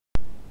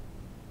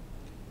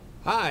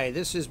Hi,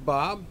 this is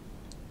Bob.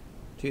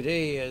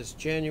 Today is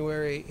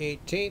January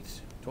 18th,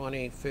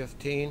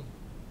 2015.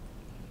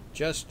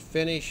 Just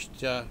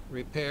finished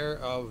repair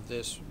of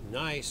this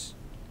nice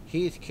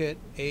HEATHKIT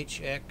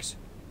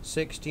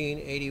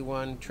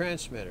HX-1681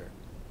 transmitter.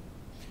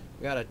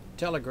 We got a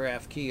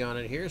telegraph key on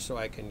it here so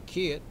I can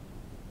key it.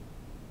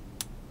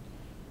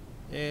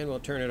 And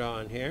we'll turn it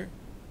on here.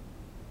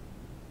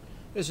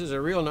 This is a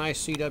real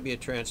nice CW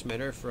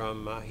transmitter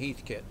from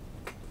HEATHKIT.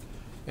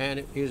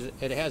 And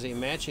it has a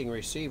matching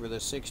receiver, the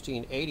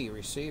 1680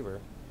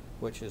 receiver,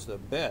 which is the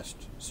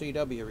best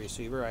CW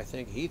receiver I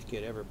think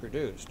HEATHKIT ever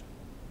produced.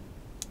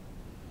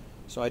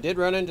 So I did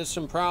run into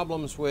some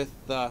problems with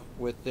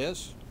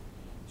this.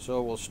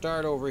 So we'll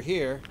start over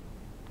here.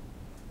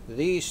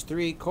 These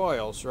three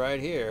coils right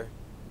here,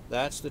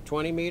 that's the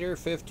 20 meter,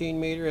 15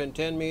 meter, and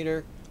 10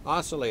 meter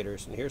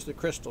oscillators. And here's the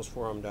crystals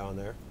for them down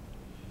there.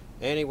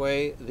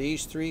 Anyway,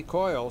 these three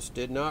coils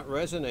did not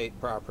resonate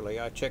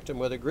properly. I checked them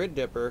with a grid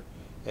dipper,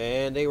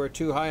 and they were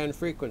too high in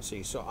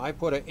frequency. So I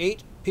put an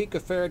 8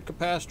 picofarad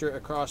capacitor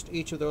across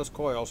each of those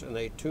coils, and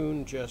they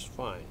tuned just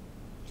fine.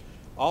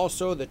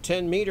 Also, the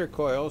 10 meter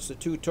coils, the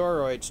two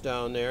toroids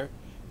down there,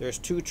 there's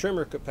two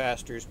trimmer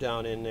capacitors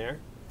down in there.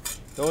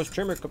 Those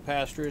trimmer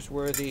capacitors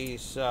were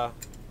these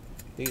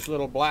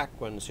little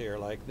black ones here,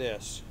 like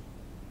this.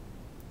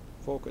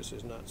 Focus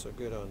is not so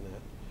good on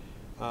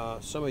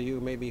that. Some of you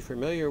may be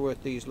familiar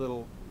with these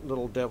little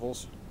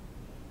devils,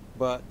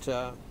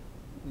 but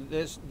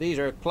these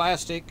are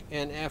plastic,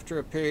 and after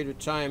a period of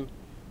time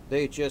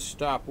they just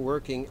stop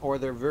working, or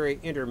they're very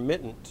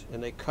intermittent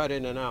and they cut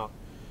in and out.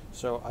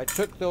 So I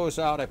took those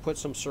out. I put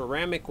some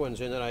ceramic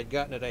ones in that I'd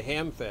gotten at a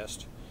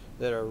Hamfest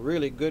that are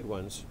really good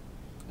ones,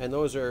 and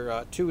those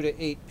are 2 to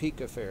 8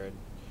 picofarad.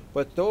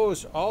 But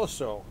those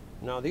also,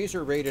 now these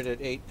are rated at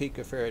 8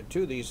 picofarad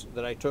too, these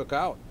that I took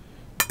out,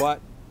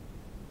 but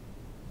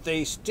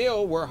they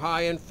still were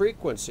high in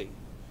frequency.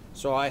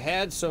 So I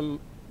had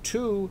some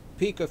 2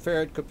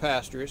 picofarad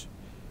capacitors,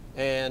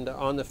 and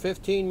on the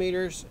 15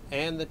 meters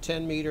and the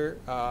 10 meter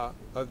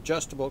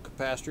adjustable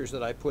capacitors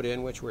that I put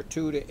in, which were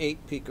 2 to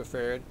 8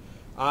 picofarad,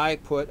 I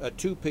put a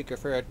 2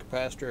 picofarad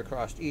capacitor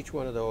across each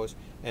one of those,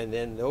 and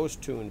then those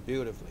tuned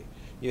beautifully.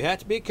 You have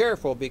to be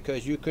careful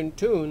because you can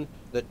tune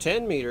the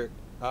 10 meter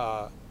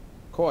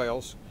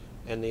coils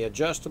and the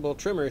adjustable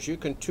trimmers. You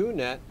can tune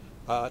that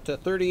to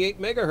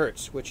 38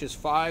 megahertz, which is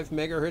 5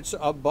 megahertz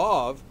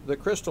above the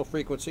crystal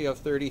frequency of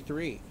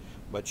 33.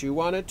 But you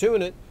want to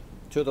tune it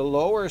to the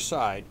lower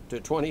side, to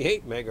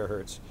 28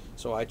 megahertz.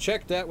 So I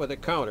checked that with a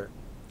counter,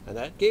 and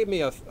that gave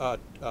me I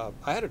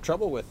had a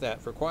trouble with that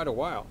for quite a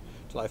while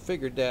till I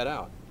figured that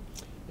out.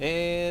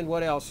 And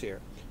what else here?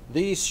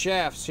 These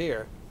shafts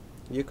here,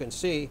 you can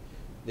see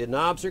the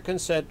knobs are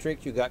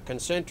concentric. You got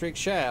concentric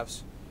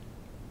shafts,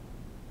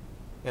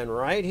 and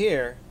right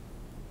here,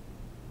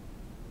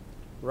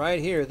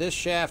 this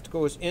shaft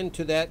goes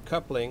into that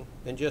coupling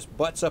and just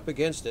butts up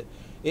against it.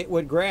 It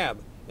would grab,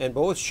 and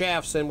both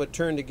shafts then would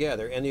turn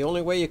together, and the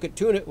only way you could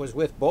tune it was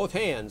with both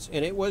hands,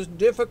 and it was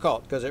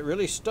difficult because it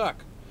really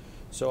stuck.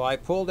 So I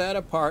pulled that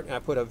apart, and I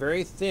put a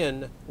very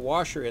thin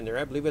washer in there.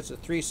 I believe it's a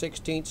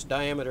 3/16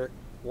 diameter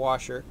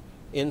washer,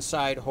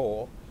 inside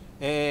hole,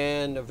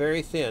 and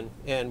very thin,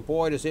 and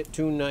boy does it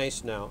tune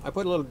nice now. I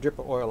put a little drip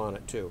of oil on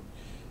it too.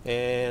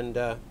 And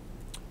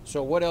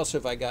so what else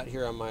have I got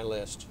here on my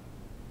list?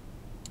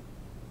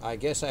 I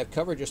guess I've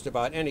covered just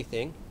about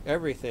everything.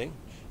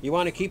 You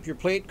want to keep your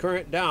plate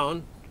current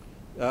down.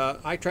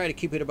 I try to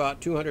keep it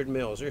about 200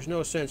 mils. There's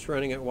no sense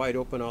running it wide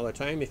open all the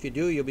time. If you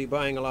do, you'll be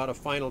buying a lot of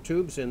final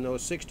tubes, and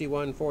those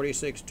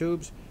 6146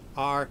 tubes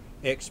are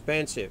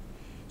expensive.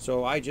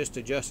 So I just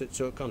adjust it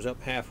so it comes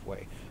up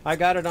halfway. I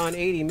got it on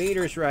 80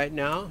 meters right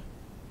now.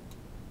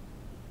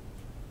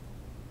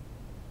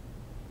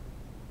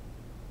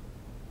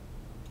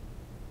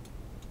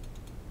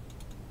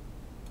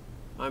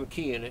 I'm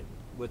keying it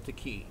with the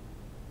key.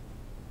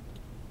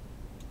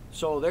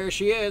 So there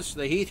she is,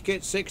 the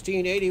HEATHKIT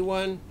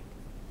 1681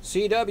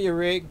 CW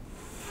rig,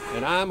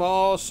 and I'm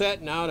all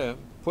set now to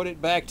put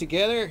it back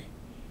together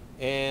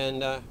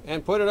and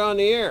put it on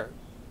the air.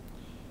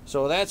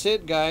 So that's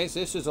it, guys.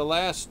 This is the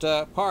last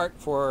part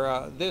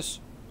for this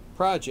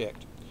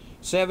project.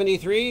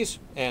 73s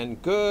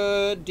and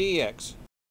good DX.